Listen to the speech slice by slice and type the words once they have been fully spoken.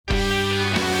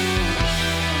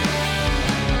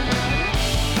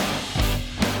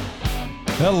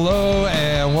Hello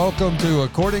and welcome to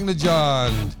According to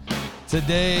John.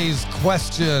 Today's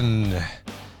question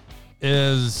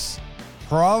is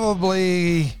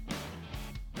probably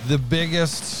the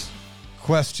biggest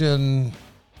question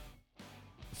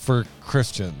for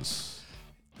Christians.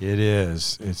 It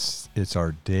is. It's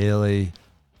our daily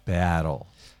battle.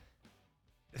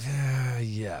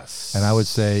 Yes. And I would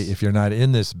say if you're not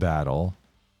in this battle,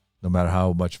 no matter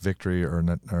how much victory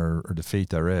or defeat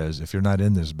there is, if you're not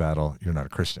in this battle, you're not a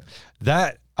Christian.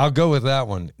 That I'll go with that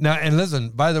one. Now, and listen,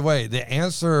 by the way, the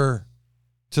answer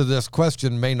to this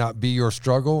question may not be your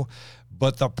struggle,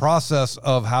 but the process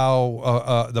of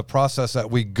how the process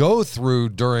that we go through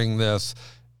during this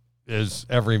is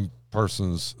every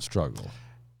person's struggle.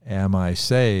 Am I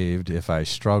saved if I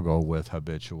struggle with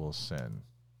habitual sin?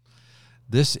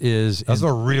 That's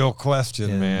a real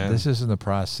question, man. This is in the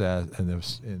process, in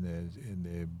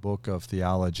the book of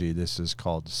theology, this is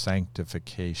called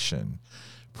sanctification.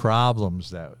 Problems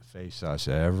that face us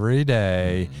every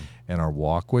day in our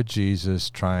walk with Jesus,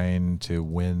 trying to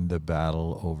win the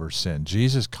battle over sin.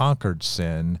 Jesus conquered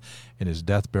sin in his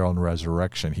death, burial, and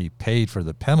resurrection. He paid for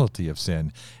the penalty of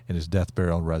sin in his death,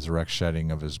 burial, and resurrection,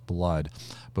 shedding of his blood.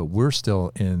 But we're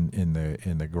still in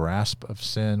the grasp of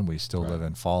sin. We still live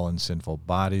in fallen, sinful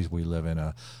bodies. We live in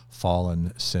a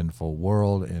fallen, sinful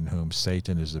world in whom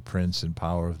Satan is the prince and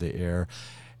power of the air.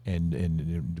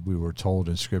 And we were told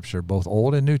in Scripture, both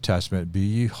Old and New Testament, be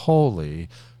ye holy,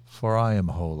 for I am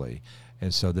holy.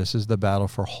 And so this is the battle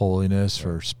for holiness,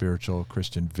 for spiritual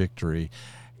Christian victory,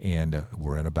 and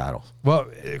we're in a battle. Well,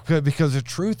 because the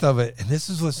truth of it, and this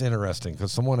is what's interesting,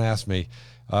 because someone asked me,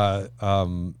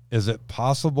 is it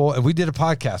possible, and we did a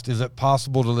podcast, is it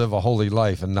possible to live a holy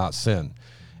life and not sin?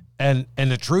 And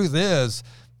the truth is,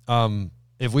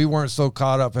 if we weren't so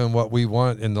caught up in what we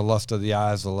want in the lust of the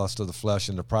eyes, the lust of the flesh,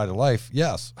 and the pride of life,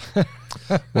 yes.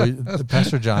 Well,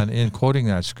 Pastor John, in quoting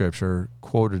that scripture,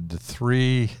 quoted the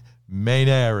three main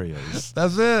areas.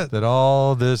 That's it. That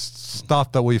all this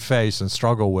stuff that we face and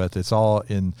struggle with, it's all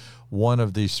in one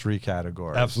of these three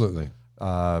categories. Absolutely.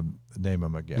 Name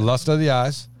them again. Lust of the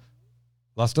eyes,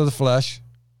 lust of the flesh,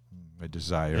 my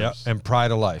desires, and pride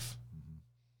of life.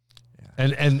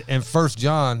 Yeah. And 1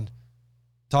 John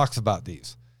talks about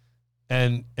these.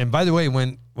 And by the way,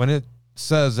 when it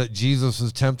says that Jesus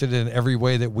was tempted in every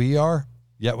way that we are,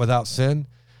 yet without sin,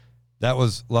 that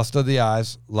was lust of the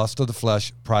eyes, lust of the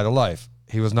flesh, pride of life.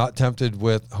 He was not tempted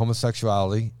with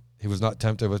homosexuality. He was not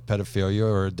tempted with pedophilia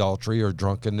or adultery or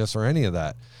drunkenness or any of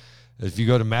that. If you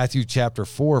go to Matthew chapter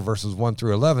 4, verses 1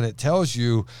 through 11, it tells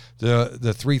you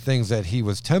the three things that he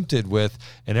was tempted with,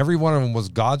 and every one of them was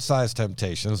God-sized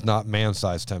temptations, not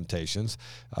man-sized temptations,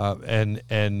 and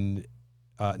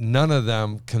none of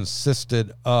them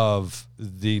consisted of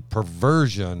the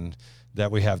perversion that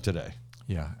we have today.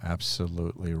 Yeah,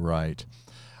 absolutely right.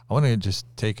 I want to just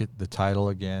take the title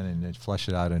again and then flesh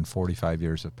it out in 45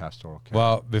 years of pastoral care.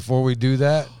 Well, before we do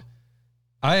that,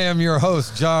 I am your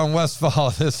host, John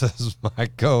Westfall. This is my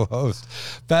co-host,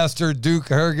 Pastor Duke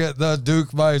Herget, the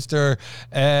Duke Meister,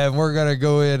 and we're going to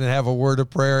go in and have a word of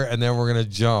prayer, and then we're going to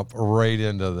jump right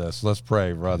into this. Let's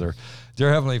pray, brother.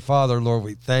 Dear Heavenly Father, Lord,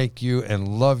 we thank you and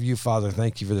love you, Father.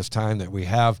 Thank you for this time that we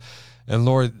have. And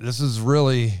Lord, this is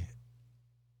really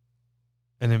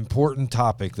an important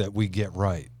topic that we get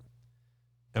right.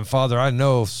 And Father, I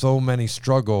know so many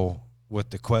struggle with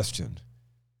the question.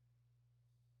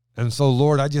 And so,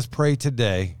 Lord, I just pray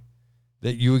today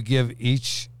that you would give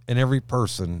each and every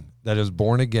person that is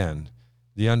born again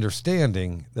the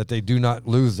understanding that they do not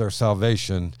lose their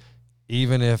salvation,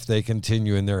 even if they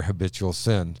continue in their habitual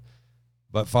sin.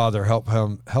 But, Father, help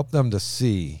them to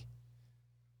see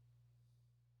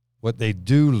what they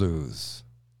do lose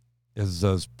is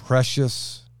those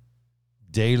precious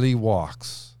daily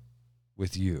walks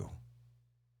with you.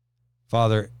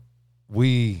 Father,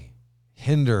 we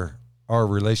hinder our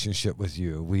relationship with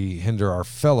you. We hinder our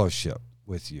fellowship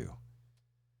with you.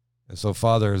 And so,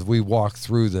 Father, as we walk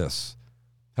through this,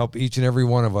 help each and every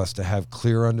one of us to have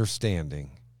clear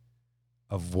understanding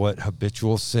of what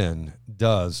habitual sin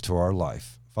does to our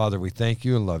life. Father, we thank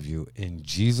you and love you. In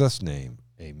Jesus' name,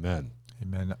 amen.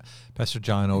 Amen. Pastor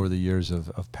John, over the years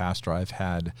of pastor, I've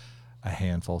had a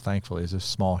handful, thankfully, it's a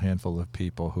small handful of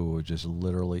people who were just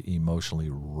literally emotionally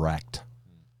wrecked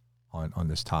on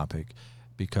this topic.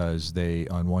 Because they,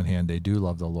 on one hand, they do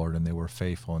love the Lord and they were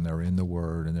faithful and they're in the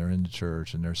Word and they're in the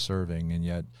church and they're serving, and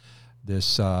yet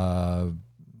this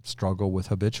struggle with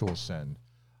habitual sin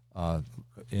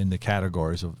in the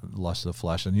categories of lust of the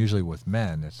flesh, and usually with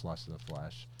men, it's lust of the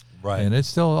flesh. Right. And it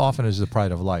still often is the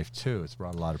pride of life, too. It's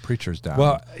brought a lot of preachers down.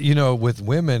 Well, with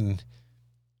women,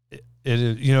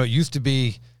 it used to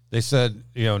be they said,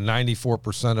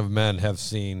 94% of men have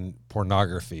seen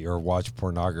pornography or watched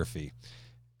pornography.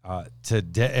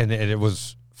 Today, and it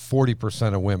was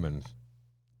 40% of women.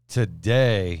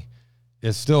 Today,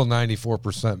 it's still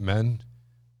 94% men,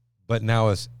 but now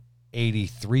it's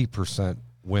 83%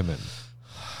 women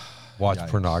watch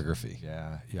pornography.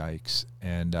 Yeah, yikes.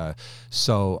 And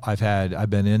so I've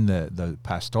been in the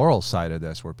pastoral side of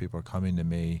this, where people are coming to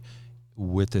me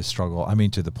with this struggle. I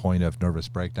mean, to the point of nervous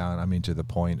breakdown. I mean, to the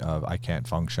point of I can't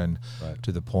function. Right.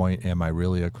 To the point, am I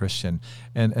really a Christian?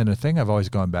 And the thing I've always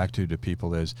gone back to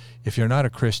people is, if you're not a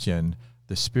Christian,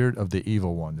 the spirit of the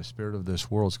evil one, the spirit of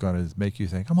this world, is going to make you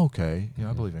think, I'm okay.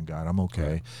 I believe in God. I'm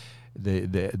okay.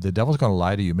 Right. The devil's going to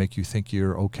lie to you, make you think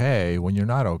you're okay when you're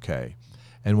not okay.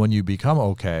 And when you become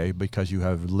okay, because you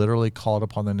have literally called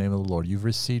upon the name of the Lord, you've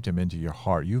received him into your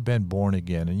heart, you've been born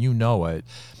again, and you know it,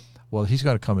 well, he's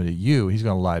going to come into you, he's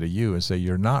going to lie to you and say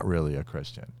you're not really a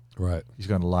Christian. Right. He's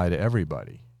going to lie to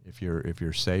everybody if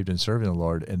you're saved and serving the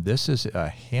Lord. And this is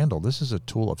this is a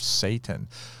tool of Satan.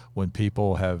 When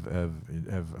people have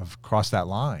crossed that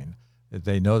line,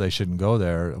 they know they shouldn't go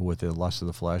there with the lust of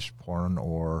the flesh, porn,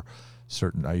 or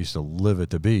I used to live at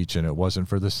the beach, and it wasn't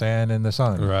for the sand and the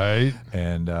sun. Right.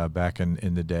 And back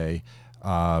in the day,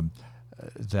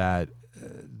 that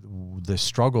the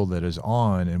struggle that is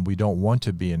on, and we don't want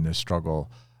to be in this struggle.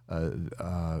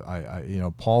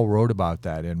 Paul wrote about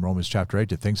that in Romans chapter 8,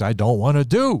 the things I don't want to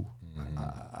do.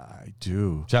 I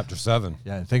do. Chapter 7.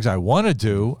 Yeah, and things I want to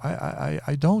do,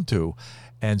 I don't do.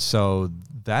 And so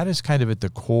that is kind of at the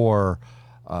core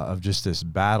of just this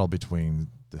battle between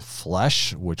the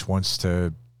flesh, which wants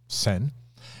to sin,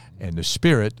 and the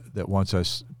spirit that wants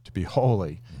us to be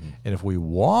holy. Mm-hmm. And if we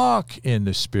walk in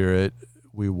the spirit,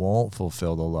 we won't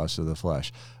fulfill the lust of the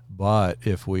flesh. But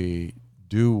if we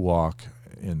do walk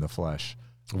in the flesh,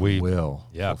 we will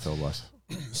fulfill lust.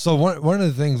 So one of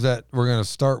the things that we're going to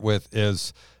start with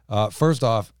is, first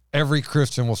off, every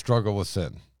Christian will struggle with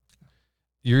sin.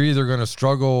 You're either going to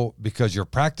struggle because you're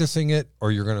practicing it,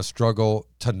 or you're going to struggle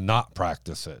to not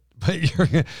practice it.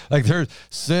 But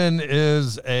sin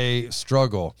is a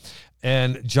struggle.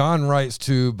 And John writes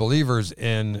to believers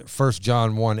in 1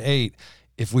 John 1:8,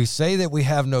 if we say that we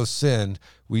have no sin,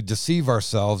 we deceive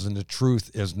ourselves and the truth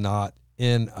is not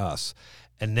in us.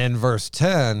 And then verse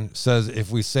 10 says,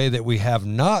 if we say that we have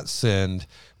not sinned,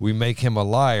 we make him a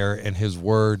liar and his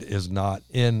word is not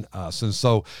in us. And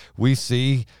so we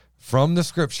see from the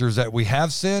scriptures that we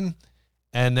have sinned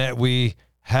and that we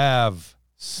have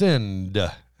sinned.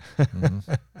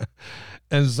 Mm-hmm.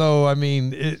 And so, I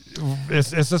mean,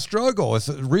 it's a struggle. It's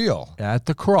real. At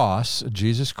the cross,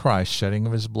 Jesus Christ, shedding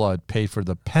of his blood, paid for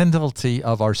the penalty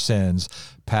of our sins,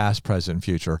 past, present, and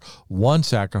future. One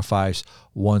sacrifice,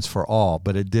 once for all.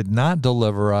 But it did not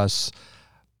deliver us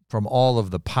from all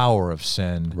of the power of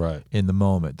sin in the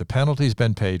moment. The penalty's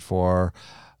been paid for,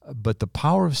 but the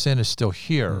power of sin is still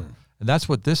here. Mm. And that's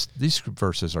what these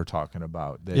verses are talking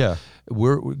about. He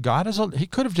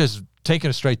could have just taken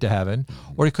us straight to heaven,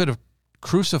 or he could have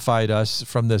crucified us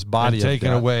from this body and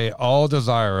taken away all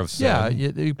desire of sin. Yeah,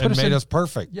 he and made us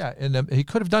perfect. Yeah, and he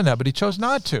could have done that, but he chose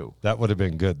not to. That would have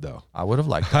been good, though. I would have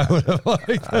liked that.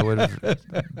 I would have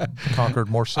conquered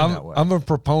more sin that way. I'm a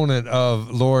proponent of,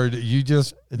 Lord, you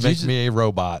just make me a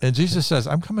robot. And Jesus says,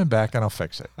 I'm coming back and I'll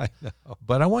fix it. I know.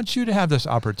 But I want you to have this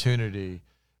opportunity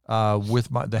with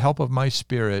the help of my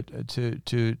spirit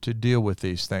to deal with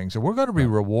these things. And we're going to be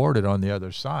rewarded on the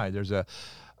other side. There's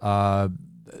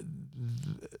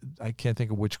I can't think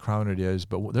of which crown it is,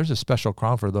 but there's a special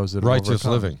crown for those that righteous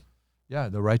living. Yeah,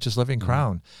 the righteous living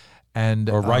crown,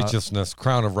 or righteousness,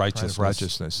 crown of righteousness. Crown of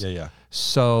righteousness. Yeah.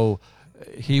 So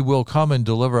he will come and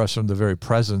deliver us from the very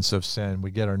presence of sin.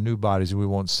 We get our new bodies and we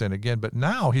won't sin again. But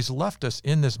now he's left us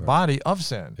in this body of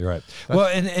sin. You're right. Well,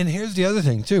 and here's the other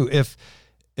thing too. If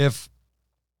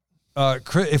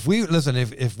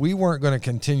we weren't going to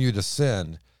continue to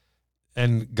sin,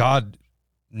 and God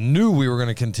knew we were going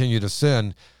to continue to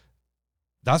sin,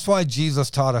 that's why Jesus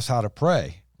taught us how to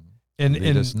pray. And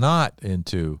lead us not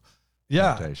into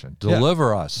temptation.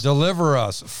 Deliver us. Deliver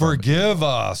us. Forgive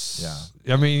us.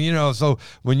 Yeah. I mean, so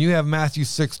when you have Matthew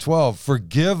 6:12,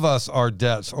 forgive us our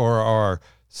debts or our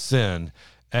sin,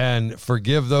 and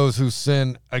forgive those who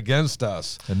sin against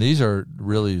us. And these are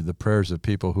really the prayers of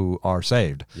people who are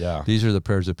saved. Yeah. These are the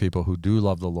prayers of people who do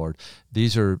love the Lord.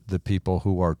 These are the people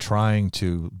who are trying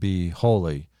to be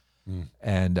holy.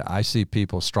 And I see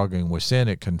people struggling with sin.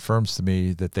 It confirms to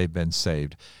me that they've been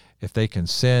saved. If they can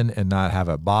sin and not have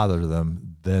it bother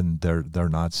them, then they're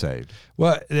not saved.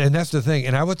 Well, and that's the thing.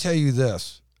 And I will tell you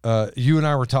this. You and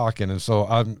I were talking, and so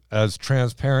I'm as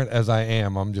transparent as I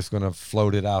am. I'm just going to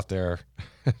float it out there.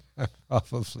 I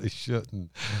probably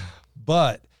shouldn't.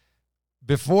 But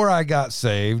before I got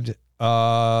saved,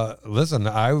 listen,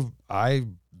 I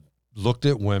looked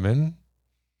at women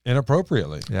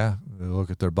inappropriately. Yeah, they look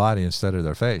at their body instead of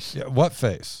their face. Yeah, what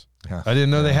face? Yeah. I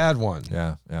didn't know they had one.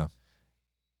 Yeah, yeah.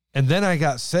 And then I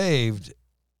got saved,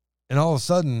 and all of a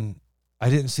sudden, I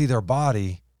didn't see their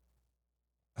body.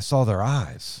 I saw their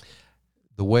eyes.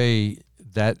 The way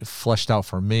that fleshed out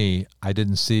for me, I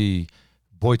didn't see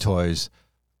boy toys.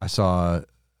 I saw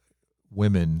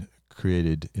women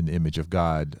created in the image of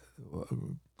God,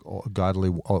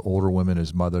 godly older women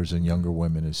as mothers and younger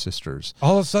women as sisters.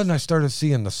 All of a sudden, I started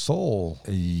seeing the soul.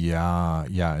 Yeah.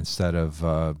 Instead of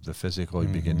the physical, you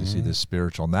begin to see the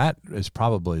spiritual. And that is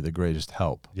probably the greatest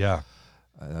help. Yeah.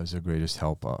 That was the greatest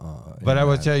help. But I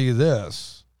will tell you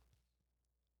this.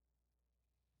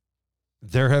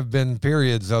 There have been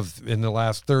periods in the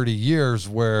last 30 years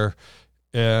where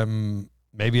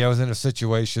maybe I was in a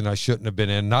situation I shouldn't have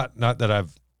been in. Not that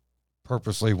I've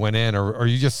purposely went in, or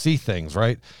you just see things,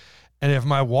 right? And if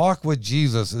my walk with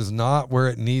Jesus is not where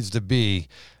it needs to be,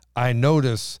 I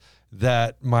notice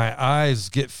that my eyes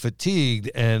get fatigued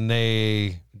and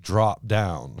they drop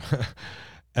down.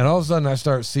 And all of a sudden I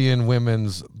start seeing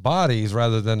women's bodies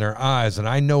rather than their eyes. And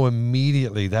I know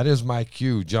immediately that is my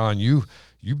cue. John, you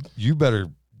better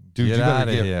do. Get you better out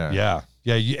of here. Yeah.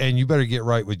 And you better get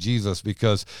right with Jesus,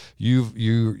 because you've let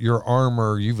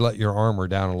your armor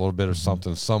down a little bit or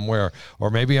something somewhere.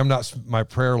 Or maybe my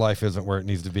prayer life isn't where it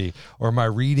needs to be, or my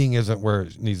reading isn't where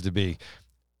it needs to be.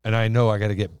 And I know I got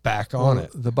to get back on it.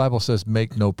 The Bible says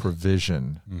make no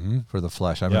provision for the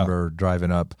flesh. I remember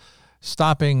driving up,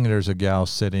 stopping. There's a gal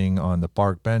sitting on the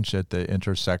park bench at the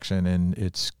intersection, and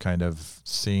it's kind of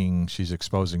she's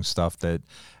exposing stuff that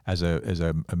as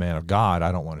a man of God,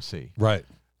 I don't want to see. Right.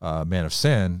 Man of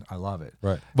sin, I love it.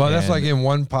 Right. Well, that's like in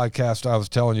one podcast I was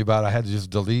telling you about, I had to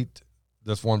just delete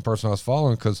this one person I was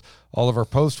following because all of her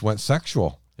posts went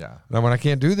sexual. Yeah. And when I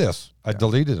can't do this, I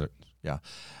deleted it. Yeah.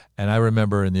 And I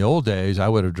remember in the old days, I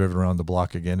would have driven around the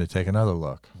block again to take another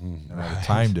look. And I had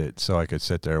timed it so I could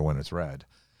sit there when it's red.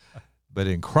 But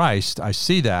in Christ, I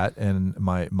see that, and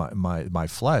my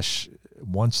flesh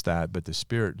wants that, but the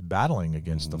Spirit battling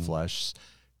against the flesh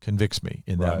convicts me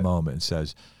in that moment and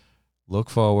says, look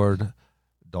forward,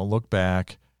 don't look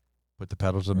back, put the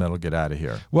pedal to the metal, get out of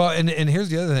here. Well, and here's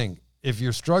the other thing. If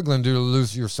you're struggling to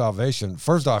lose your salvation,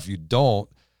 first off, you don't.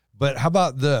 But how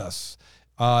about this?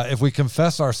 If we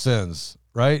confess our sins,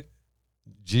 right?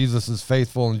 Jesus is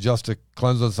faithful and just to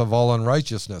cleanse us of all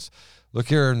unrighteousness. Look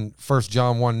here in 1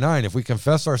 John 1:9. If we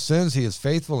confess our sins, he is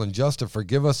faithful and just to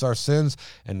forgive us our sins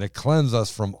and to cleanse us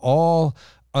from all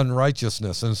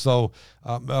unrighteousness. And so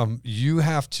you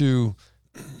have to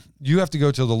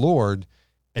go to the Lord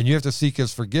and you have to seek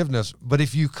his forgiveness. But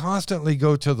if you constantly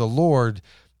go to the Lord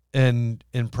and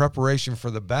in preparation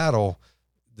for the battle,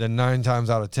 then 9 times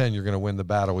out of 10, you're going to win the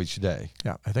battle each day.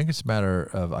 Yeah, I think it's a matter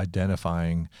of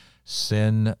identifying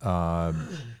sin.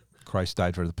 Christ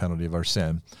died for the penalty of our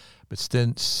sin, but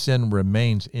sin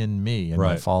remains in me, and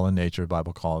my fallen nature, the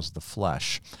Bible calls the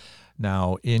flesh.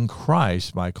 Now, in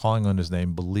Christ, by calling on his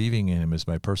name, believing in him as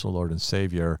my personal Lord and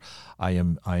Savior, I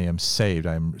am saved.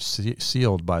 I am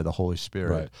sealed by the Holy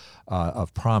Spirit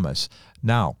of promise.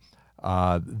 Now,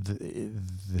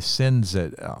 the sins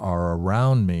that are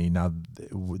around me, now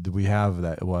we have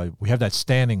that. Well, we have that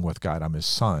standing with God. I'm his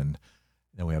son.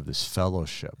 And we have this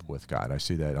fellowship with God. I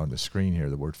see that on the screen here,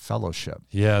 the word fellowship.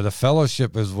 Yeah, the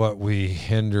fellowship is what we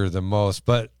hinder the most.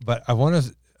 But I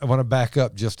want to back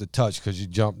up just a touch because you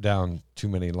jumped down too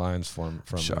many lines from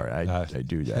Sorry, I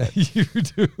do that. You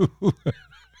do.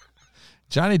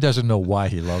 Johnny doesn't know why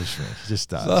he loves me. He just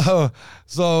does.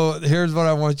 So here's what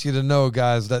I want you to know,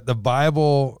 guys, that the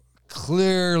Bible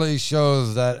clearly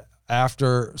shows that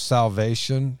after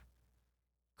salvation,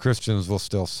 Christians will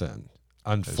still sin.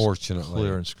 Unfortunately,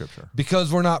 clear in Scripture,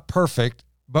 because we're not perfect,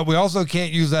 but we also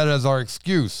can't use that as our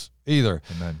excuse either.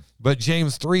 Amen. But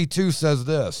James 3:2 says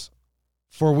this: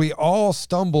 "For we all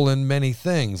stumble in many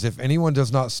things. If anyone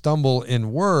does not stumble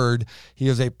in word, he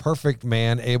is a perfect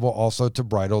man, able also to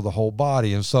bridle the whole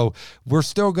body." And so we're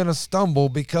still going to stumble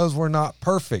because we're not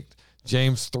perfect.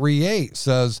 James 3:8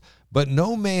 says, "But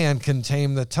no man can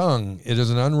tame the tongue. It is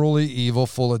an unruly evil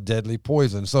full of deadly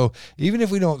poison." So even if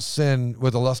we don't sin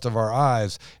with the lust of our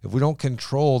eyes, if we don't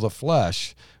control the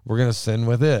flesh, we're going to sin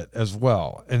with it as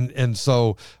well. And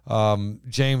so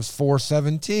James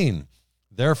 4:17,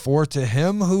 "Therefore to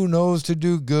him who knows to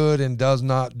do good and does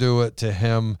not do it, to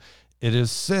him it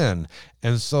is sin."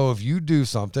 And so if you do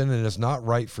something and it's not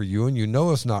right for you and you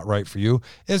know it's not right for you,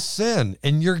 it's sin,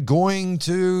 and you're going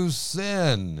to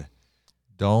sin.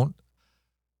 Don't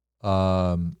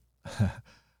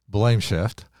blame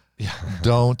shift. Yeah.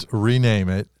 Don't rename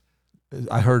it.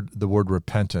 I heard the word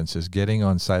repentance is getting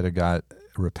on side of God.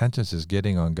 Repentance is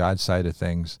getting on God's side of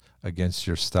things against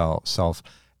yourself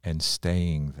and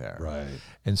staying there. Right.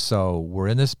 And so we're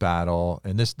in this battle,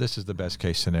 and this is the best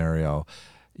case scenario.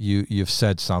 You've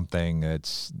said something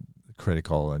that's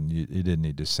critical, and you didn't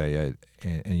need to say it,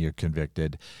 and you're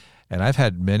convicted. And I've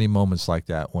had many moments like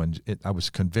that when I was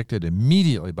convicted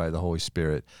immediately by the Holy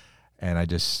Spirit, and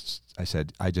I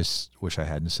said, I just wish I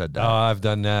hadn't said that. Oh, I've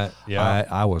done that. Yeah.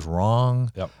 I was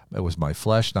wrong. Yep. It was my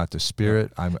flesh, not the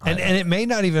spirit. And it may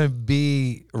not even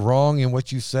be wrong in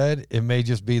what you said. It may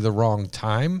just be the wrong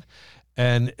time,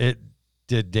 and it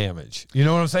did damage. You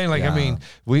know what I'm saying? Like, Yeah. I mean,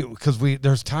 because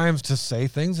there's times to say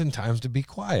things and times to be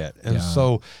quiet. And Yeah.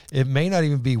 so it may not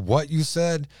even be what you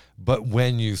said, but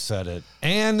when you said it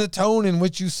and the tone in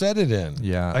which you said it in.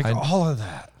 Yeah. Like all of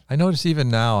that. I notice even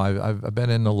now, I've been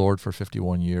in the Lord for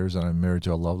 51 years, and I'm married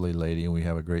to a lovely lady, and we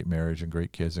have a great marriage and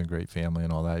great kids and great family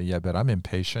and all that. Yeah, but I'm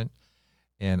impatient,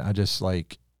 and I just I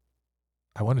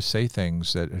want to say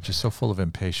things that are just so full of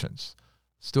impatience.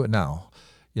 Let's do it now.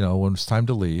 When it's time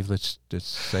to leave, let's just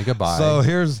say goodbye. So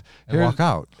here's walk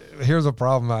out. Here's a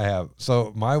problem I have.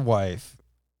 So my wife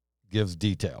gives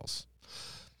details,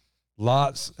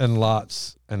 lots and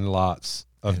lots and lots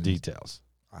of details.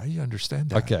 I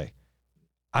understand that. Okay.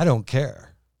 I don't care.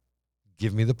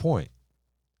 Give me the point.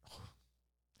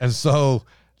 And so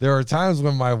there are times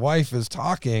when my wife is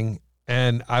talking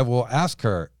and I will ask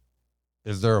her,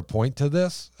 is there a point to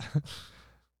this?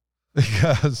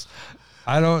 Because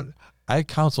I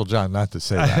counsel John not to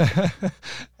say that.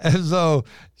 And so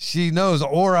she knows,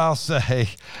 or I'll say,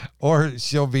 or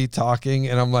she'll be talking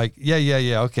and I'm like,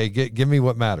 yeah. Okay. Give me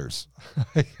what matters.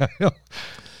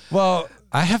 Well,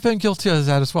 I have been guilty of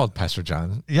that as well, Pastor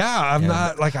John. yeah, I'm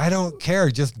not like, I don't care.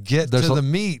 Just get to the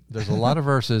meat. There's a lot of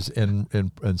verses in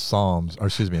Psalms, or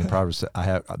excuse me, in Proverbs. I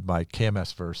have my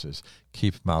KMS verses,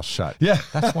 keep mouth shut. Yeah.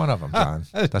 That's one of them, John.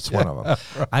 That's one of them.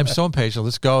 Right. I'm so impatient.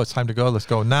 Let's go. It's time to go. Let's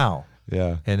go now.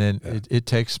 Yeah. And then it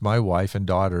takes my wife and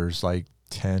daughters like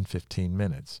 10, 15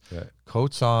 minutes. Yeah.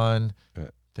 Coats on, Yeah.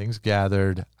 things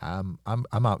gathered. I'm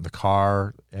out in the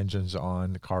car, engines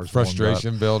on, the car's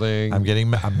Frustration building. I'm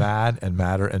mad and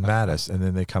madder and maddest. And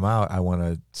then they come out, I want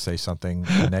to say something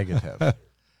negative.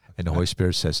 And the Holy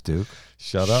Spirit says, Duke,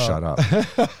 Shut up.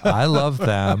 I love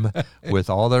them with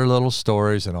all their little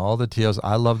stories and all the tales.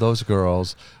 I love those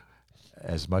girls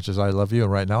as much as I love you.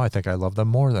 And right now I think I love them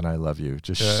more than I love you.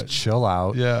 Just chill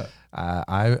out. Yeah.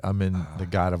 I'm in the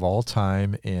God of all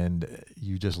time, and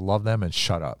you just love them and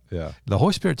shut up. Yeah. The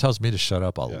Holy Spirit tells me to shut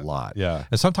up a lot. Yeah.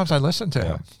 And sometimes I listen to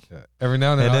him. Yeah. Every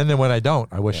now and then. And then when I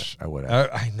don't, I wish I would have.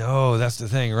 I know, that's the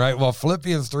thing, right? Well,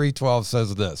 Philippians 3:12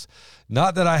 says this,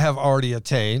 not that I have already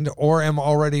attained or am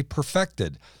already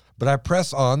perfected, but I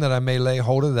press on that I may lay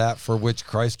hold of that for which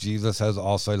Christ Jesus has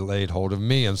also laid hold of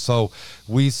me. And so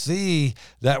we see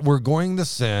that we're going to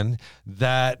sin,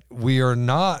 that we are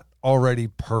not already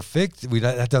perfect.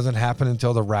 That doesn't happen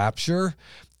until the rapture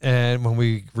and when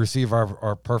we receive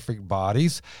our perfect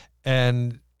bodies.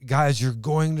 And guys, you're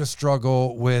going to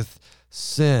struggle with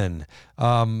sin.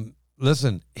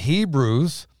 Listen,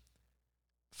 Hebrews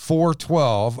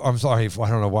 4:12. I'm sorry, I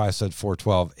don't know why I said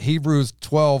 4:12. Hebrews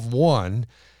 12:1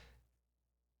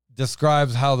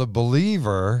 describes how the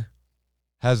believer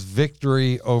has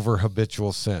victory over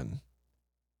habitual sin,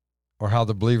 or how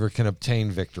the believer can obtain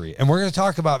victory. And we're going to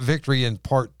talk about victory in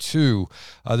part 2.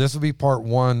 This will be part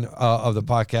 1 of the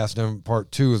podcast, and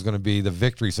part 2 is going to be the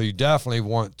victory. So you definitely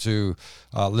want to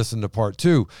listen to part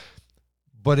 2.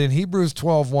 But in Hebrews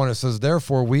 12:1, it says,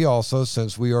 therefore we also,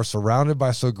 since we are surrounded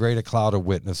by so great a cloud of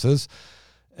witnesses.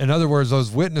 In other words, those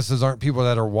witnesses aren't people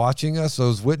that are watching us.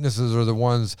 Those witnesses are the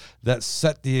ones that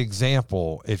set the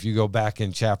example. If you go back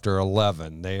in chapter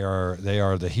 11, they are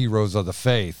the heroes of the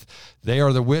faith. They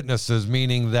are the witnesses,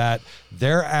 meaning that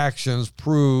their actions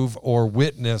prove or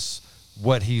witness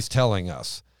what he's telling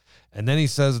us. And then he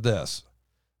says this,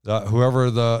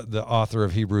 whoever the author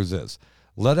of Hebrews is,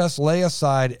 let us lay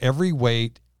aside every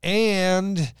weight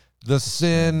and the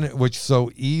sin which so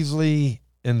easily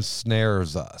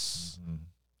ensnares us.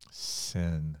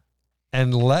 Sin.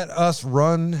 And let us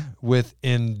run with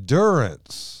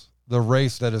endurance the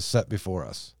race that is set before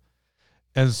us.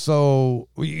 And so,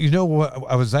 you know what?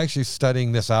 I was actually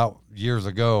studying this out years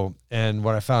ago, and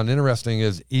what I found interesting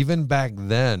is even back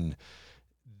then,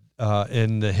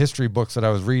 in the history books that I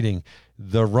was reading,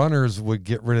 the runners would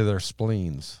get rid of their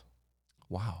spleens.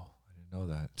 Wow, I didn't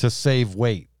know that. To save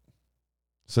weight,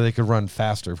 so they could run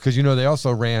faster. Because, they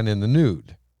also ran in the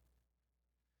nude.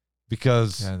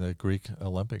 Because the Greek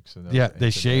Olympics. They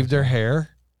shaved their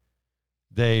hair.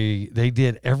 They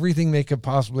did everything they could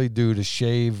possibly do to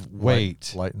shave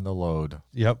weight. Lighten the load.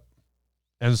 Yep.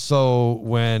 And so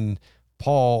when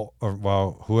Paul, or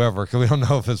well, whoever, because we don't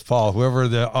know if it's Paul, whoever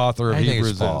the author of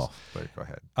Hebrews is, Paul. But go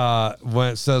ahead. when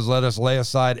it says, let us lay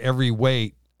aside every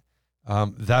weight,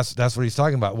 that's what he's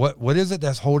talking about. What is it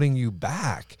that's holding you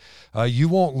back? You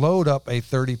won't load up a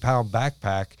 30-pound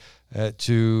backpack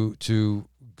to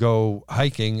go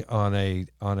hiking on a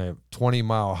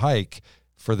 20-mile hike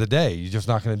for the day. You're just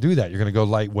not going to do that. You're going to go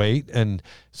lightweight. And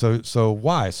so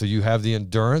why? So you have the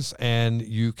endurance and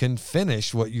you can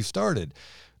finish what you started.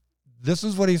 This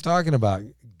is what he's talking about.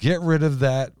 Get rid of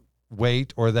that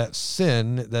weight or that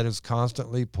sin that is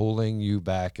constantly pulling you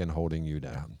back and holding you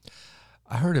down.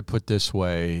 I heard it put this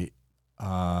way.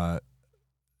 Our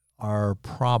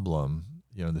problem,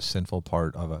 the sinful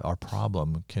part of our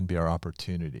problem can be our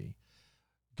opportunity.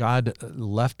 God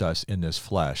left us in this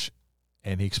flesh,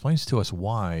 and he explains to us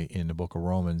why in the book of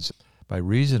Romans, by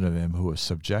reason of him who was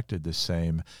subjected the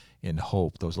same in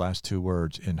hope, those last two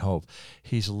words, in hope.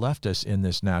 He's left us in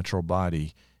this natural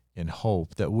body in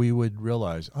hope that we would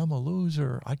realize, I'm a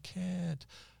loser, I can't,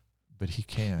 but he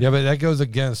can. Yeah, but that goes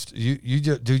against, you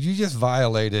just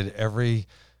violated every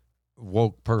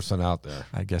woke person out there.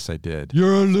 I guess I did.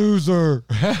 You're a loser.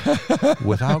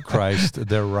 Without Christ,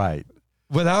 they're right.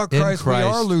 Without Christ, we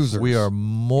are losers. We are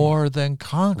more than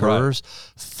conquerors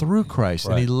through Christ.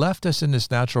 Right. And he left us in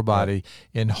this natural body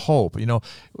in hope.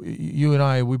 You and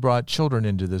I, we brought children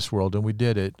into this world, and we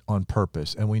did it on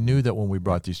purpose. And we knew that when we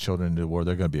brought these children into the world,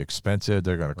 they're going to be expensive.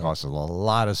 They're going to cost us a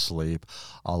lot of sleep,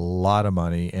 a lot of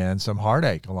money, and some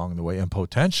heartache along the way. And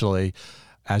potentially,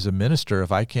 as a minister,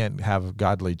 if I can't have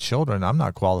godly children, I'm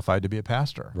not qualified to be a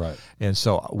pastor. Right. And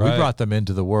so we brought them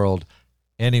into the world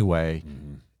anyway.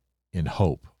 Mm-hmm. In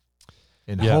hope.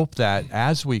 Hope that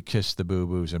as we kissed the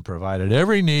boo-boos and provided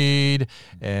every need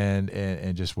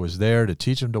and just was there to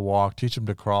teach them to walk, teach them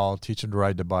to crawl, teach them to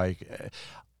ride the bike,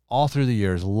 all through the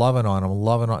years, loving on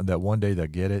them, that one day they'll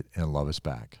get it and love us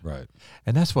back. Right.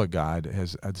 And that's why God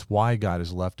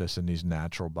has left us in these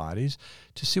natural bodies,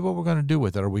 to see what we're going to do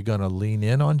with it. Are we going to lean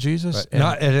in on Jesus?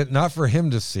 Right. Not for him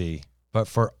to see, but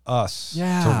for us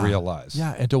to realize.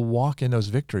 Yeah, and to walk in those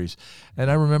victories. And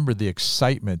I remember the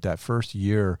excitement that first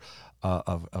year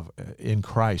of in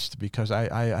Christ, because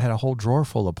I had a whole drawer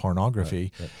full of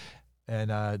pornography. Right. And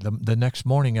the next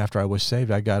morning after I was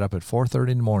saved, I got up at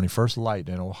 4:30 in the morning, first light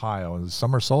in Ohio, the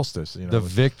summer solstice. The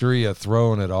victory of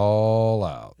throwing it all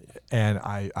out. And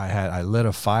I lit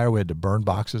a fire. We had to burn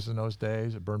boxes in those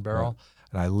days, a burn barrel. Right.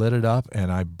 And I lit it up, and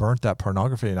I burnt that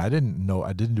pornography. And I didn't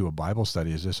do a Bible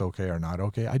study. Is this okay or not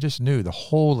okay? I just knew the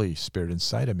Holy Spirit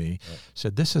inside of me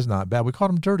said, this is not bad. We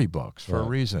called them dirty books for a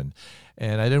reason.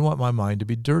 And I didn't want my mind to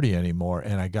be dirty anymore.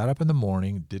 And I got up in the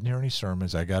morning, didn't hear any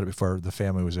sermons. I got it before the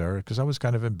family was there, because I was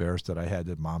kind of embarrassed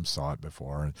that mom saw it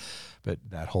before. But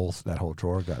that whole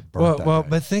drawer got burnt. Well,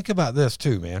 but think about this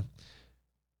too, man.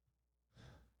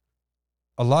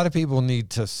 A lot of people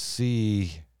need to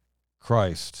see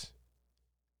Christ.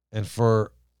 And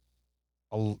for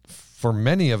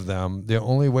many of them, the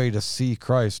only way to see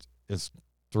Christ is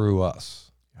through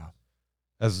us. Yeah.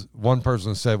 As one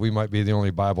person said, we might be the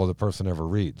only Bible the person ever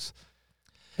reads.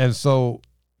 And so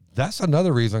that's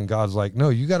another reason God's like, no,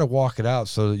 you got to walk it out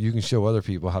so that you can show other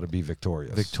people how to be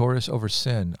victorious. Victorious over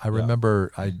sin. I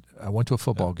remember I went to a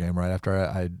football game right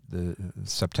after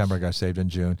September, I got saved in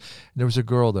June. And there was a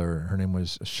girl there. Her name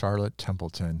was Charlotte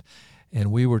Templeton. And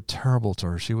we were terrible to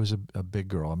her. She was a big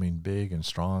girl. I mean, big and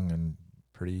strong and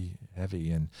pretty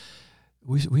heavy. And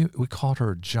we called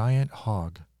her Giant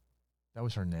Hog. That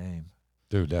was her name.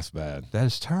 Dude, that's bad. That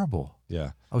is terrible.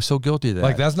 Yeah. I was so guilty of that.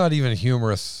 Like, that's not even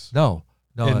humorous. No,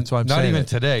 that's why I'm saying. Not even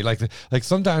today. Like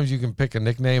sometimes you can pick a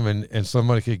nickname and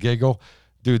somebody could giggle.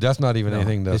 Dude, that's not even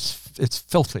anything that's... It's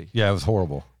filthy. Yeah, it was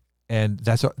horrible. And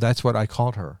that's what I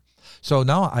called her. So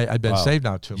now I've been saved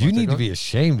now 2 months. You need to be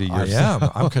ashamed of yourself. I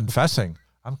am. I'm confessing.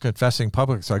 I'm confessing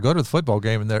publicly. So I go to the football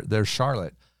game, and there's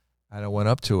Charlotte. And I went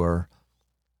up to her,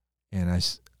 and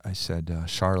I said,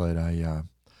 Charlotte,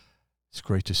 it's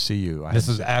great to see you. This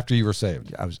is after you were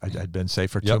saved. I'd been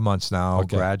saved for 2 months now,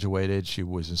 graduated. She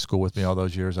was in school with me all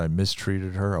those years. I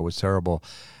mistreated her. I was terrible.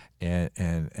 And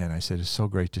I said, it's so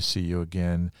great to see you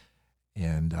again.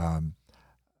 And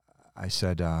I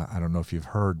said, I don't know if you've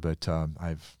heard, but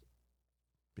I've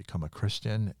become a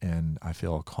Christian, and I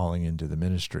feel a calling into the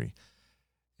ministry.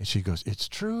 And she goes, it's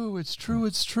true.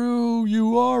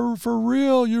 You are for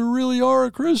real. You really are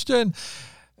a Christian.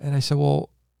 And I said, well,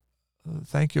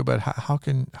 thank you, but how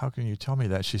can you tell me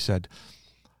that? She said,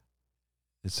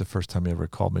 it's the first time you ever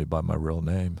called me by my real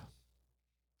name.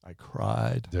 I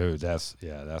cried. Dude, that's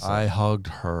I hugged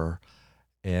her,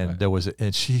 And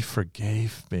and she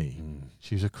forgave me.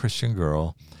 She was a Christian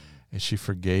girl, and she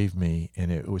forgave me.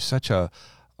 And it was such it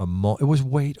was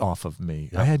weight off of me.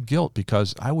 Yep. I had guilt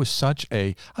because I was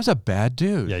I was a bad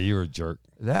dude. Yeah, you were a jerk.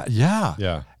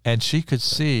 Yeah. And she could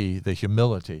see the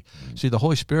humility. See, the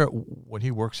Holy Spirit, when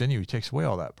he works in you, he takes away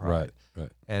all that pride.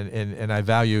 Right. And I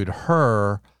valued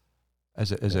her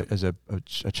as a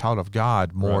child of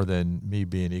God more than me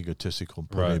being egotistical and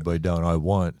putting anybody down. I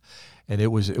want. And it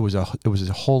was a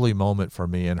holy moment for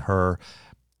me and her,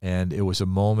 and it was a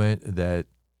moment that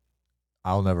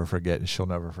I'll never forget and she'll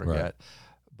never forget.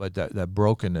 Right. But that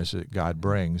brokenness that God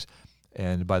brings,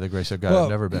 and by the grace of God, I've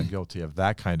never been guilty of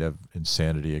that kind of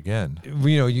insanity again.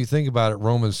 You think about it,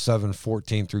 Romans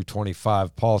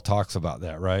 7:14-25, Paul talks about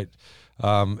that, right?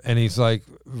 And he's like,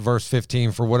 verse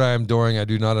 15, for what I am doing, I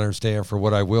do not understand. For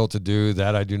what I will to do,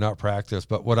 that I do not practice.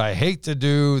 But what I hate to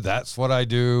do, that's what I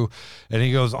do. And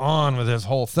he goes on with his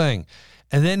whole thing.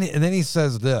 And then he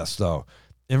says this, though.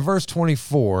 In verse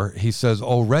 24, he says,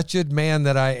 oh, wretched man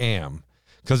that I am.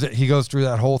 Because he goes through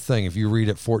that whole thing if you read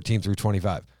it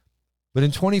 14-25. But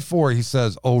in 24, he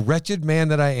says, oh, wretched man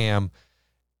that I am.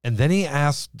 And then he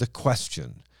asks the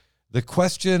question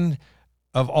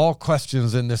of all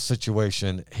questions in this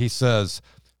situation. He says,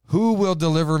 who will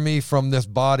deliver me from this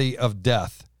body of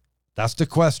death? That's the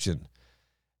question.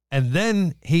 And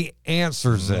then he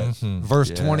answers it.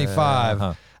 Verse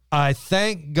 25, I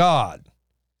thank God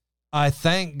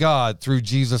through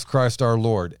Jesus Christ our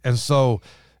Lord. And so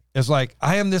it's like,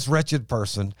 I am this wretched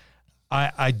person.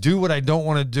 I do what I don't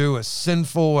want to do. It's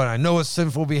sinful, and I know it's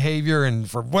sinful behavior, and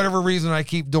for whatever reason I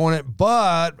keep doing it,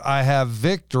 but I have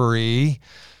victory.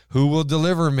 Who will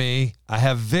deliver me? I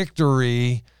have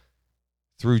victory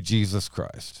through Jesus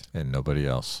Christ. And nobody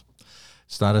else.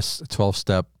 It's not a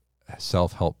 12-step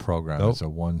self-help program. Nope. It's a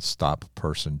one-stop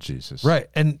person, Jesus. Right.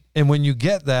 And when you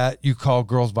get that, you call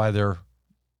girls by their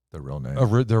real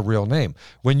name. Their real name.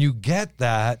 When you get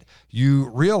that, you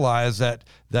realize that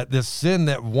this sin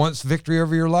that wants victory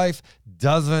over your life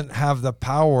doesn't have the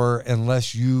power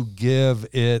unless you give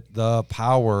it the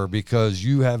power, because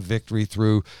you have victory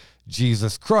through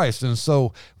Jesus Christ. And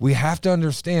so we have to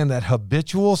understand that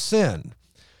habitual sin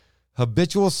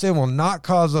will not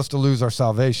cause us to lose our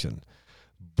salvation,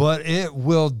 but it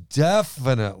will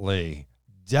definitely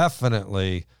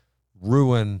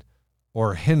ruin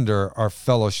or hinder our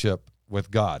fellowship with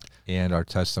God and our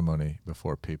testimony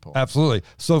before people. Absolutely.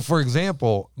 So for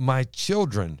example, my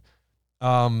children,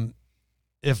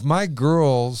 if my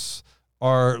girls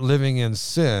are living in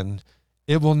sin,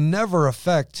 it will never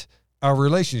affect our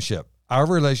relationship. Our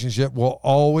relationship will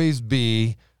always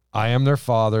be, I am their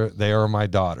father, they are my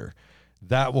daughter.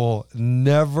 That will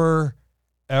never,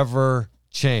 ever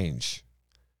change.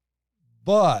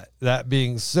 But that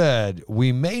being said,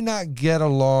 we may not get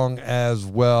along as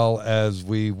well as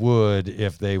we would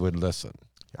if they would listen.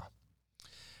 Yeah.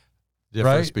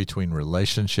 Difference between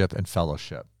relationship and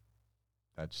fellowship.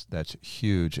 That's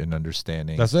huge in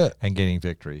understanding. That's it. And gaining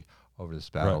victory over this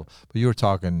battle. Right. But you were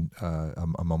talking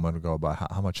a moment ago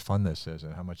about how much fun this is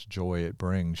and how much joy it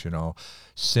brings.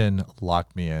 Sin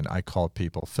locked me in. I called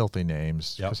people filthy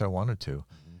names because I wanted to.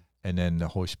 Mm-hmm. And then the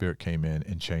Holy Spirit came in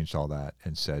and changed all that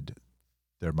and said,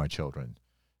 they're my children.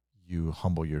 You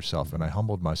humble yourself. Mm-hmm. And I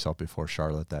humbled myself before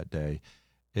Charlotte that day.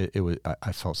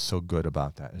 I felt so good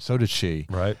about that. And so did she.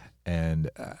 Right. And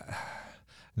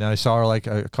then I saw her like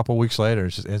a couple of weeks later.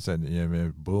 It's just instant,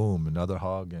 boom, another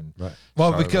hug. And right.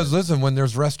 Well, Charlotte. Because listen, when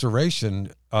there's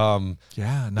restoration,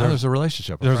 there's a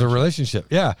relationship. There's a relationship.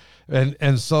 Yeah.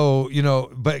 And so,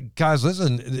 but guys,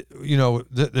 listen,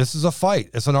 this is a fight.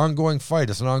 It's an ongoing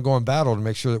fight. It's an ongoing battle to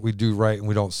make sure that we do right and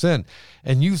we don't sin.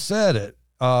 And you said it,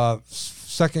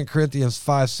 2 Corinthians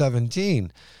 5:17.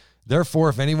 Therefore,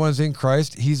 if anyone's in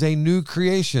Christ, he's a new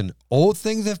creation. Old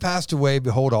things have passed away.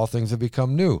 Behold, all things have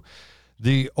become new.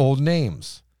 The old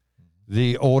names,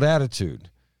 the old attitude,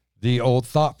 the old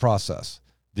thought process,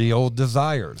 the old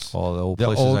desires. All the old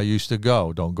places I used to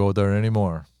go. Don't go there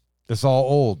anymore. It's all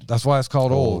old. That's why it's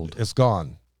called old. It's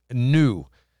gone. New.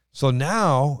 So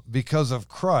now, because of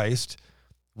Christ,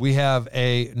 we have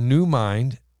a new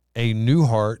mind, a new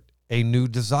heart, a new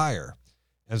desire.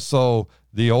 And so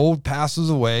the old passes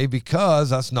away because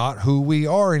that's not who we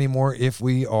are anymore if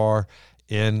we are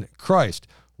in Christ.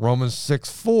 Romans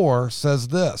 6:4 says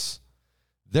this,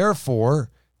 therefore,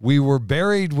 we were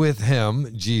buried with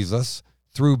him, Jesus,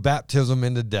 through baptism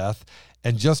into death,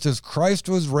 and just as Christ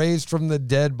was raised from the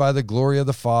dead by the glory of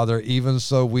the Father, even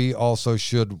so we also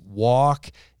should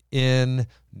walk in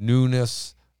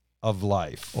newness of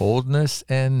life. Oldness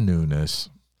and newness.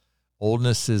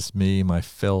 Oldness is me, my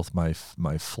filth, my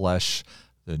flesh,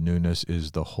 The newness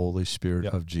is the Holy Spirit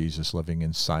of Jesus living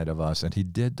inside of us. And he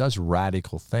does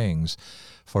radical things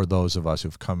for those of us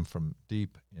who've come from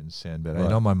deep in sin. But I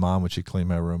know my mom, when she cleaned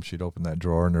my room, she'd open that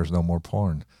drawer and there's no more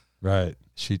porn. Right.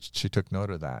 She took note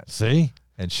of that. See?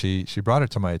 And she brought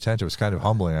it to my attention. It was kind of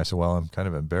humbling. I said, well, I'm kind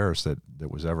of embarrassed that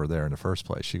it was ever there in the first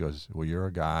place. She goes, well, you're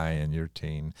a guy and you're a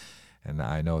teen. And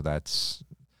I know that's,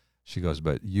 she goes,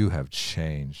 but you have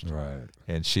changed. Right.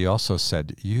 And she also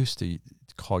said, you used to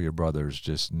call your brothers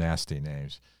just nasty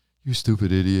names. You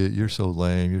stupid idiot. You're so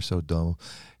lame. You're so dumb.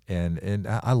 And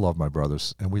I love my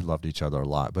brothers, and we loved each other a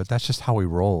lot. But that's just how we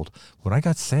rolled. When I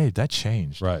got saved, that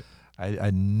changed. Right.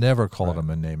 I never called him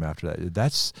a name after that.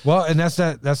 That's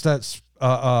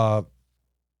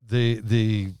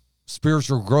the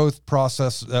spiritual growth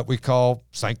process that we call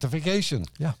sanctification.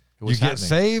 Yeah. You get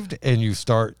saved and you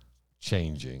start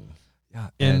changing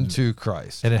into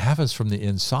Christ. And it happens from the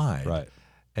inside. Right.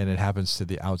 And it happens to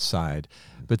the outside.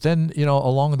 But then,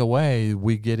 along the way,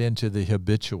 we get into the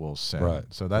habitual sin. Right.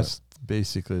 So that's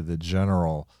basically the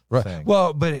general thing.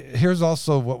 Well, but here's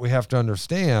also what we have to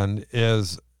understand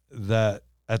is that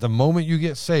at the moment you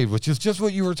get saved, which is just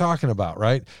what you were talking about,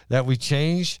 right? That we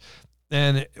change.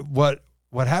 And what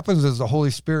happens is the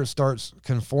Holy Spirit starts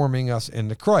conforming us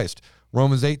into Christ.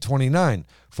 Romans 8:29,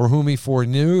 for whom he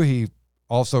foreknew, he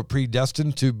also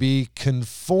predestined to be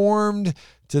conformed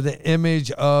to the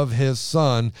image of his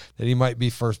Son, that he might be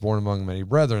firstborn among many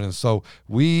brethren. And so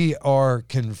we are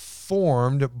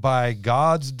conformed by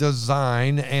God's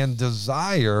design and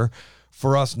desire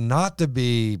for us not to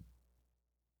be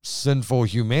sinful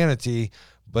humanity,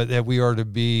 but that we are to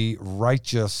be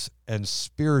righteous and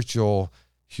spiritual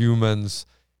humans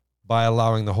by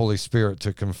allowing the Holy Spirit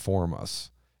to conform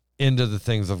us into the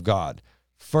things of God.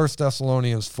 1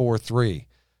 Thessalonians 4:3,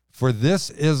 for this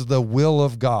is the will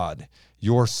of God,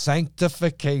 your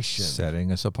sanctification.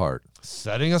 Setting us apart.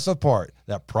 Setting us apart.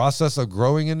 That process of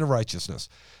growing into righteousness.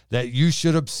 That you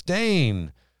should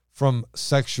abstain from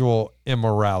sexual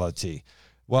immorality.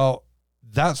 Well,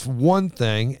 that's one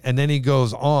thing. And then he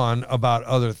goes on about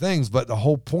other things. But the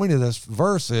whole point of this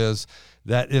verse is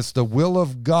that it's the will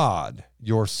of God,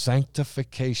 your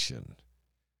sanctification.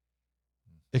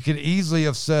 It could easily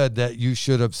have said that you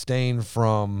should abstain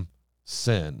from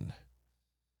sin,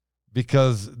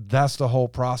 because that's the whole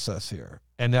process here.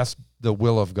 And that's the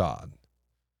will of God.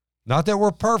 Not that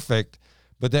we're perfect,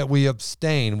 but that we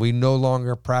abstain. We no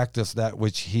longer practice that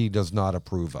which he does not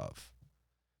approve of.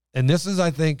 And this is,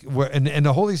 I think, where, and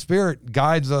the Holy Spirit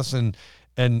guides us and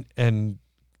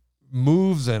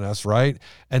moves in us, right?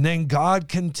 And then God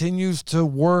continues to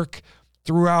work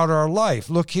throughout our life.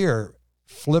 Look here,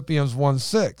 Philippians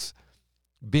 1:6,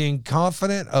 being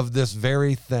confident of this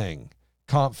very thing.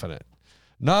 Confident.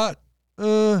 Not,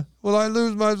 will I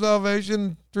lose my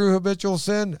salvation through habitual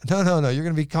sin? No. You're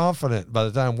going to be confident by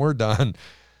the time we're done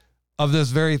of this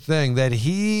very thing, that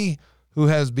he who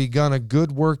has begun a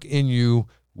good work in you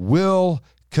will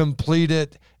complete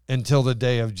it until the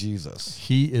day of Jesus.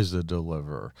 He is the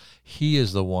deliverer. He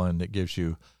is the one that gives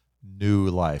you new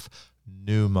life,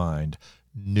 new mind,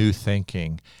 new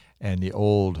thinking, and the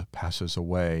old passes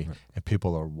away, and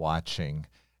people are watching.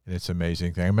 And it's an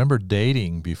amazing thing. I remember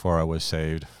dating before I was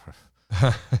saved.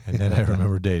 And then I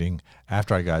remember dating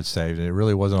after I got saved. And it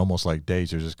really wasn't almost like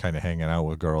dates. It was just kind of hanging out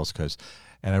with girls.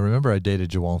 And I remember I dated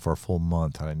Joanne for a full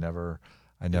month, and I never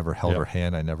held her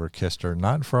hand. I never kissed her,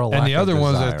 not for a lack of desire. And the other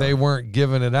ones, if they weren't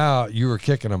giving it out, you were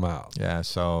kicking them out. Yeah,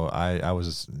 so I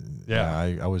was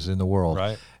I was in the world.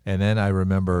 Right. And then I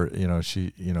remember,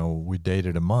 we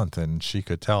dated a month, and she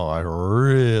could tell I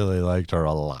really liked her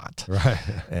a lot. Right.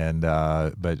 And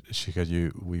but she goes,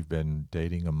 we've been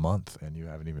dating a month, and you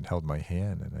haven't even held my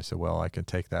hand. And I said, well, I can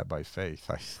take that by faith.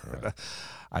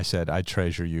 I said, I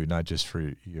treasure you not just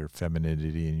for your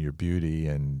femininity and your beauty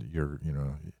and your,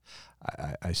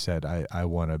 I said, I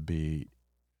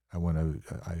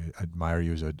admire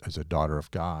you as a daughter of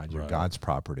God. You're God's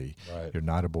property. Right. You're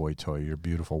not a boy toy. You're a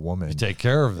beautiful woman. You take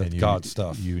care of God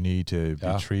stuff. You need to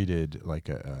be treated like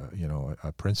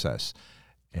a princess.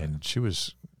 And she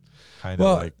was kind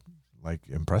of like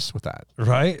impressed with that.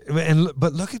 Right.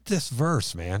 But look at this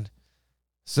verse, man. It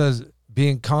says,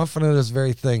 being confident of this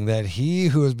very thing, that he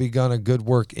who has begun a good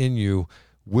work in you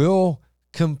will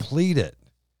complete it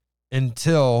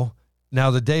until... Now,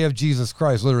 the day of Jesus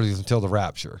Christ literally is until the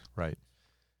rapture. Right.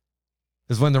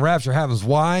 Is when the rapture happens.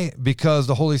 Why? Because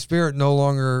the Holy Spirit no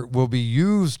longer will be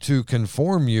used to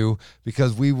conform you,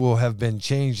 because we will have been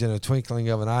changed in a twinkling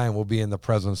of an eye and will be in the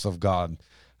presence of God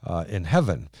in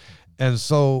heaven. And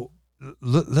so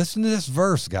listen to this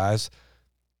verse, guys.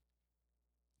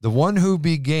 The one who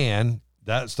began,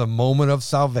 that's the moment of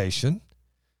salvation,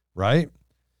 right?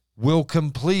 will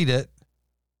complete it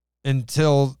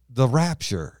until the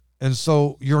rapture. And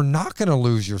so you're not going to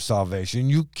lose your salvation.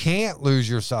 You can't lose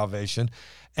your salvation.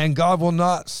 And God will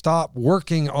not stop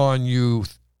working on you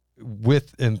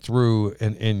with and through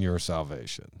and in your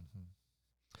salvation.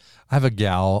 I have a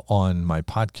gal on my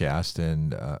podcast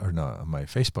my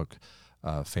Facebook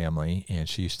family, and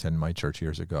she used to attend my church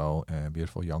years ago. A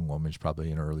beautiful young woman, she's probably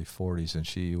in her early 40s, and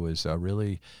she was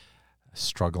really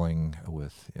struggling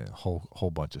with a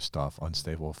whole bunch of stuff,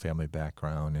 unstable family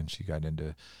background, and she got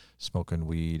into smoking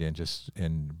weed and just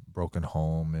in broken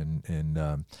home,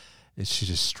 and she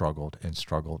just struggled and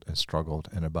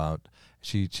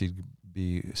she'd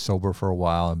be sober for a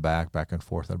while and back and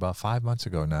forth. And about 5 months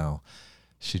ago now,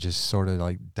 she just sort of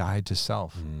like died to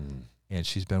self, and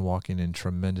she's been walking in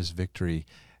tremendous victory.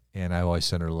 And I always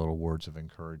send her little words of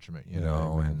encouragement, you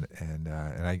know, and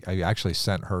I actually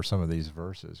sent her some of these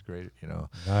verses, great, you know,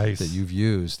 nice, that you've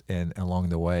used and along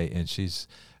the way. And she's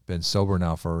been sober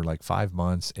now for like 5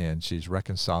 months, and she's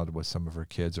reconciled with some of her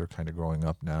kids are kind of growing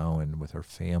up now, and with her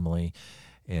family,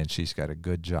 and she's got a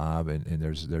good job, and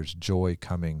there's joy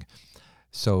coming.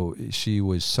 So she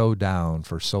was so down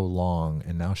for so long,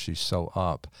 and now she's so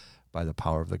up by the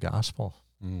power of the gospel.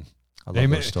 I love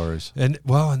those stories. And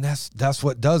that's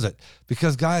what does it.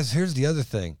 Because guys, here's the other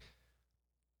thing.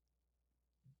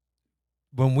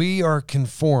 When we are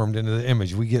conformed into the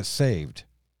image, we get saved.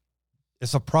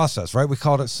 It's a process, right? We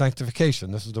called it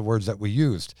sanctification. This is the words that we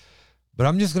used. But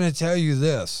I'm just going to tell you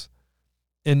this.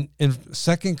 In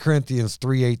 2 Corinthians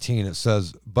 3:18, it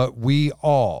says, "But we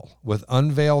all, with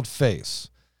unveiled face,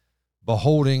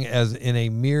 beholding as in a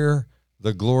mirror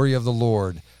the glory of the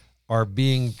Lord, are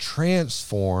being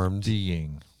transformed."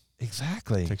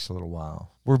 Exactly. It takes a little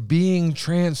while. We're being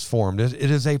transformed. It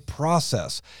is a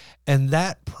process. And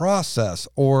that process,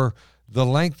 or the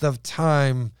length of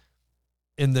time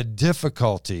in the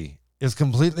difficulty, is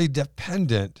completely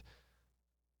dependent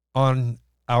on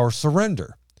our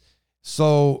surrender.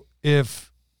 So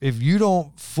if you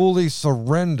don't fully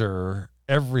surrender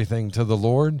everything to the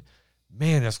Lord,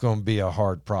 man, it's going to be a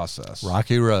hard process.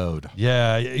 Rocky road.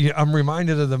 Yeah, I'm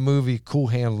reminded of the movie Cool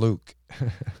Hand Luke.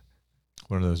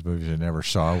 One of those movies I never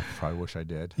saw. Probably wish I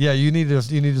did. Yeah, you need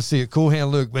to see it, Cool Hand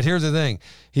Luke. But here's the thing.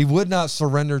 He would not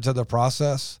surrender to the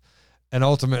process, and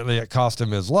ultimately it cost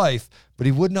him his life, but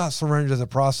he would not surrender to the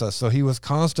process. So he was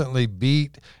constantly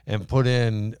beat and put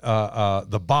in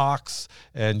the box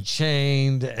and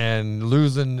chained and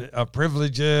losing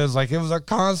privileges. Like, it was a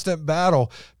constant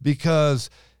battle because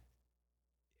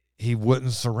he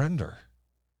wouldn't surrender.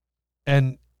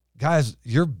 And guys,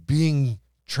 you're being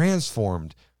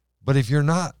transformed. But if you're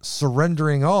not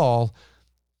surrendering all,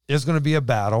 it's going to be a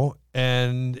battle,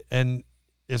 and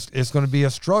it's going to be a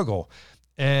struggle.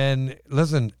 And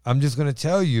listen, I'm just going to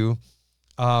tell you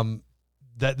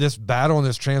that this battle and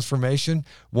this transformation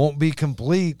won't be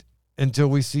complete until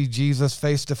we see Jesus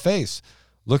face to face.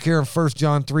 Look here in 1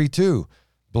 John 3:2.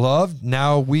 "Beloved,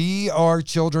 now we are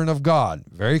children of God."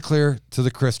 Very clear to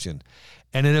the Christian.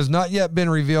 "And it has not yet been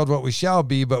revealed what we shall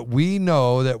be, but we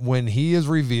know that when he is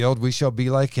revealed, we shall be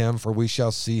like him, for we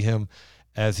shall see him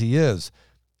as he is."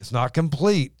 It's not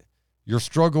complete, your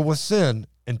struggle with sin,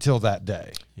 until that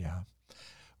day. Yeah.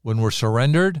 When we're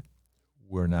surrendered,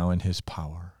 we're now in his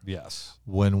power. Yes.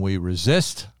 When we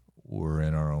resist, we're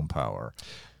in our own power.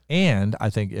 And I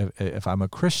think if I'm a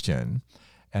Christian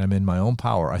and I'm in my own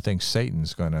power, I think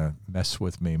Satan's going to mess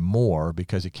with me more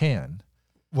because he can.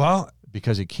 Well,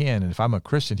 because he can. And if I'm a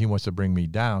Christian, he wants to bring me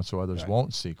down so others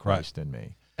won't see Christ in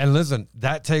me. And listen,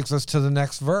 that takes us to the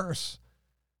next verse.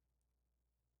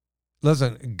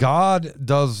 Listen, God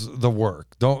does the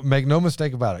work. Don't make no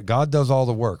mistake about it. God does all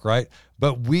the work, right?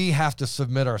 But we have to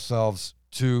submit ourselves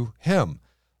to him.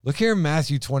 Look here in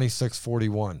Matthew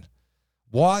 26:41.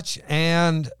 "Watch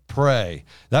and pray."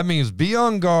 That means be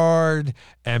on guard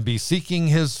and be seeking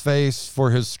his face for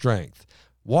his strength.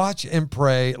 "Watch and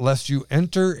pray lest you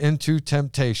enter into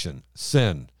temptation,"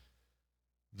 sin.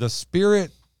 "The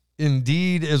spirit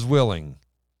indeed is willing,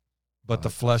 but the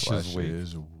flesh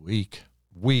is weak."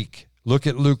 Weak. Look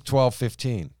at Luke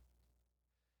 12:15.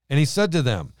 "And he said to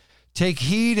them, take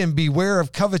heed and beware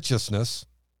of covetousness,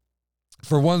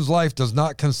 for one's life does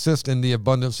not consist in the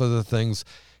abundance of the things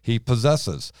he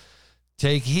possesses."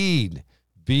 Take heed,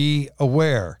 be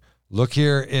aware. Look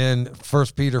here in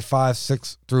 1 Peter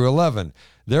 5:6-11.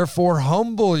 "Therefore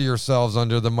humble yourselves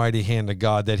under the mighty hand of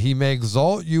God, that he may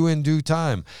exalt you in due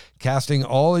time, casting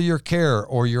all of your care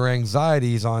or your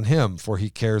anxieties on him, for he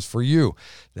cares for you."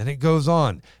 Then it goes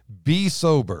on. "Be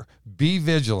sober, be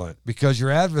vigilant, because your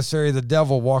adversary, the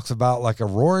devil, walks about like a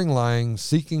roaring lion,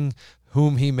 seeking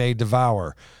whom he may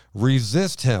devour.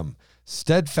 Resist him,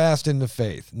 steadfast in the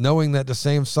faith, knowing that the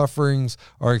same sufferings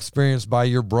are experienced by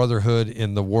your brotherhood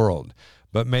in the world.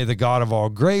 But may the God of all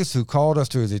grace, who called us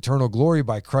to his eternal glory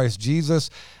by Christ Jesus,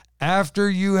 after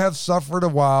you have suffered a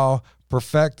while,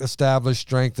 perfect, establish,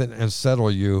 strengthen, and settle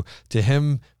you. To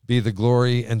him be the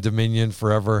glory and dominion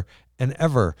forever and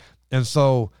ever. And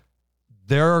so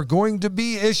there are going to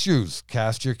be issues.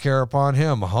 Cast your care upon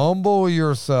him. Humble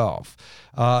yourself.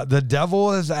 The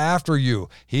devil is after you.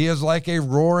 He is like a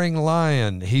roaring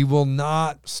lion. He will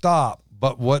not stop.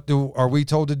 But what are we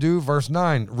told to do? Verse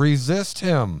 9, resist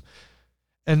him.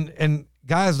 And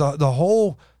guys, the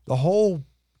whole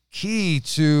key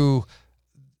to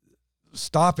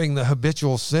stopping the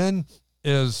habitual sin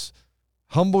is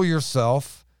humble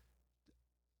yourself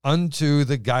unto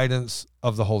the guidance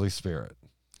of the Holy Spirit.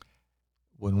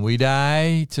 When we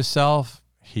die to self,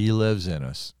 he lives in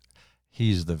us.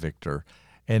 He's the victor.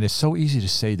 And it's so easy to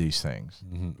say these things.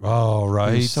 Mm-hmm. Oh,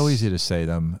 right. It's so easy to say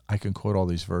them. I can quote all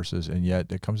these verses, and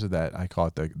yet it comes to that, I call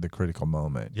it the critical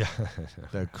moment. Yeah.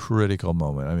 The critical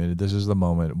moment. I mean, this is the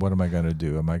moment. What am I going to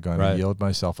do? Am I going to Right. yield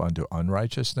myself unto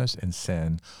unrighteousness and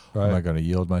sin? Or Right. am I going to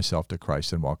yield myself to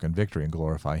Christ and walk in victory and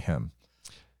glorify him?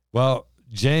 Well,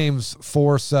 James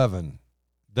 4:7.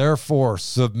 Therefore,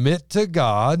 submit to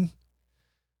God,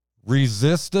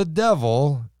 resist the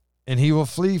devil, and he will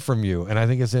flee from you. And I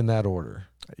think it's in that order.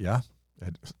 Yeah.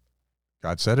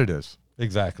 God said it is.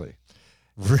 Exactly.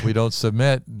 If we don't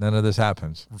submit, none of this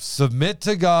happens. Submit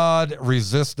to God,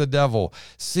 resist the devil.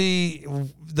 See,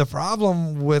 the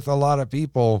problem with a lot of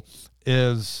people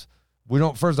is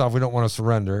first off, we don't want to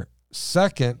surrender.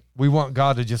 Second, we want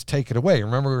God to just take it away.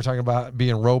 Remember, we were talking about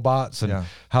being robots and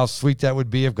how sweet that would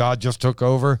be if God just took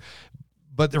over.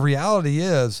 But the reality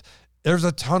is, there's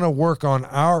a ton of work on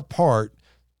our part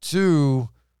to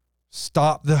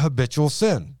stop the habitual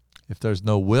sin. If there's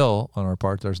no will on our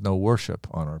part, there's no worship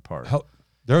on our part.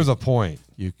 There's a point.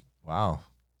 Wow.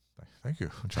 Thank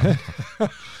you, John.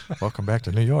 Welcome back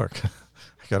to New York.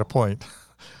 I got a point.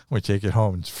 We take it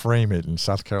home and frame it in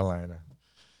South Carolina.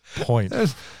 Point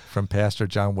from Pastor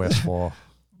John Westfall.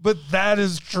 But that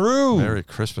is true. Merry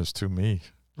Christmas to me.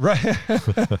 Right.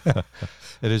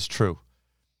 It is true.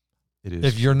 It is.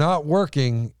 If you're not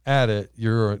working at it,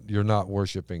 you're not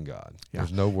worshiping God. Yeah.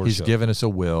 There's no worship. He's given us a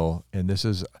will, and this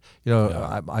is,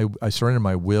 I surrendered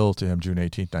my will to him June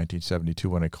 18th, 1972,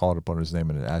 when I called upon his name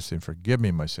and asked him, forgive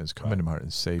me my sins, come into my heart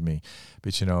and save me.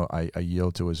 But, I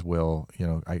yield to his will,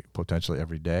 I potentially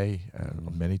every day,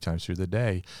 many times through the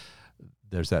day.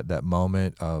 There's that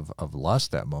moment of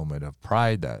lust, that moment of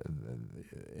pride,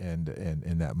 and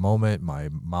in that moment, my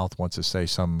mouth wants to say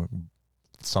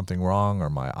something wrong, or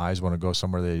my eyes want to go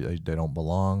somewhere they don't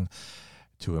belong,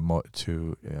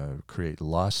 to create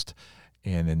lust.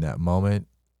 And in that moment,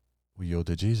 we yield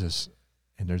to Jesus,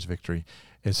 and there's victory.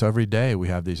 And so every day we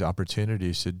have these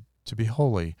opportunities to be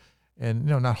holy, and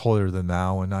not holier than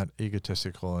thou, and not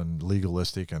egotistical and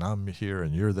legalistic, and I'm here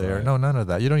and you're there. Right. No, none of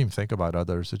that. You don't even think about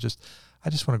others. I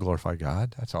just want to glorify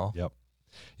God. That's all. Yep.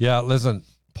 Yeah. Listen,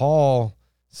 Paul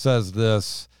says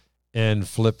this in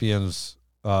Philippians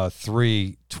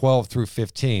 3:12 through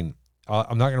 15.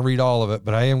 I'm not going to read all of it,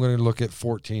 but I am going to look at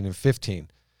 14 and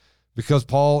 15, because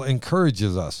Paul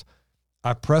encourages us.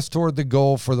 I press toward the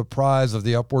goal for the prize of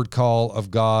the upward call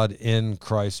of God in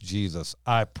Christ Jesus.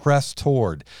 I press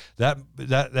toward.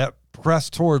 That press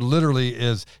toward literally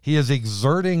is he is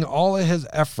exerting all of his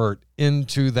effort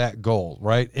into that goal,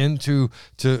 right? Into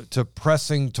to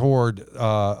pressing toward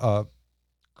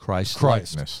Christ.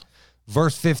 Likeness.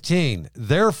 Verse 15,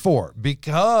 therefore,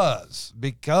 because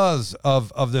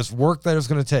of this work that it's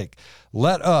going to take,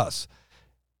 let us,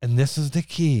 and this is the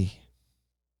key,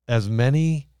 as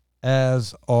many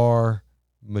as are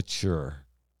mature.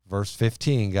 Verse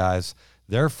 15, guys,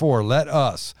 therefore, let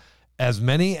us, as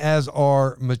many as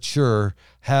are mature,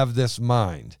 have this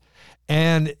mind.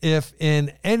 And if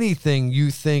in anything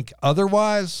you think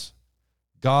otherwise,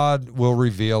 God will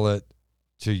reveal it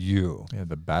to you. Yeah,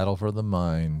 the battle for the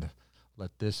mind.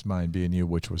 Let this mind be in you,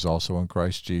 which was also in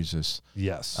Christ Jesus.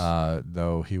 Yes.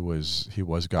 Though he was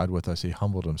God with us, he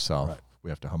humbled himself. Right. We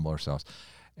have to humble ourselves.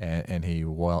 And he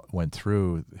went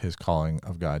through his calling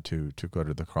of God to go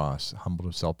to the cross, humbled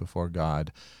himself before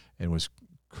God, and was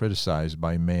criticized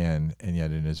by man, and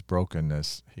yet in his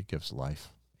brokenness, he gives life.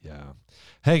 Yeah.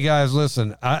 Hey guys,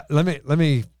 listen, we're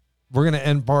going to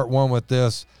end part one with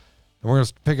this, and we're going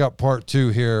to pick up part two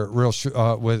here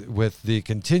with the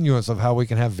continuance of how we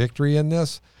can have victory in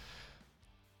this.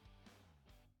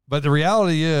 But the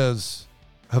reality is,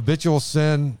 habitual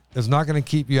sin is not going to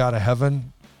keep you out of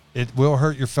heaven. It will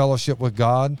hurt your fellowship with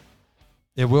God,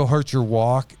 It will hurt your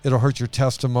walk. It'll hurt your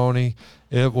testimony.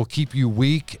 It will keep you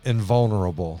weak and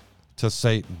vulnerable to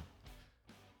Satan.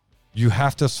 You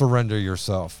have to surrender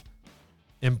yourself.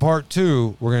 In part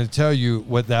 2, we're going to tell you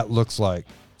what that looks like.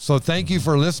 So thank you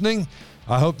for listening.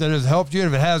 I hope that has helped you.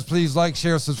 If it has, please like,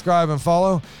 share, subscribe, and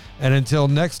follow. And until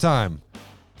next time,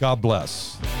 God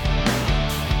bless.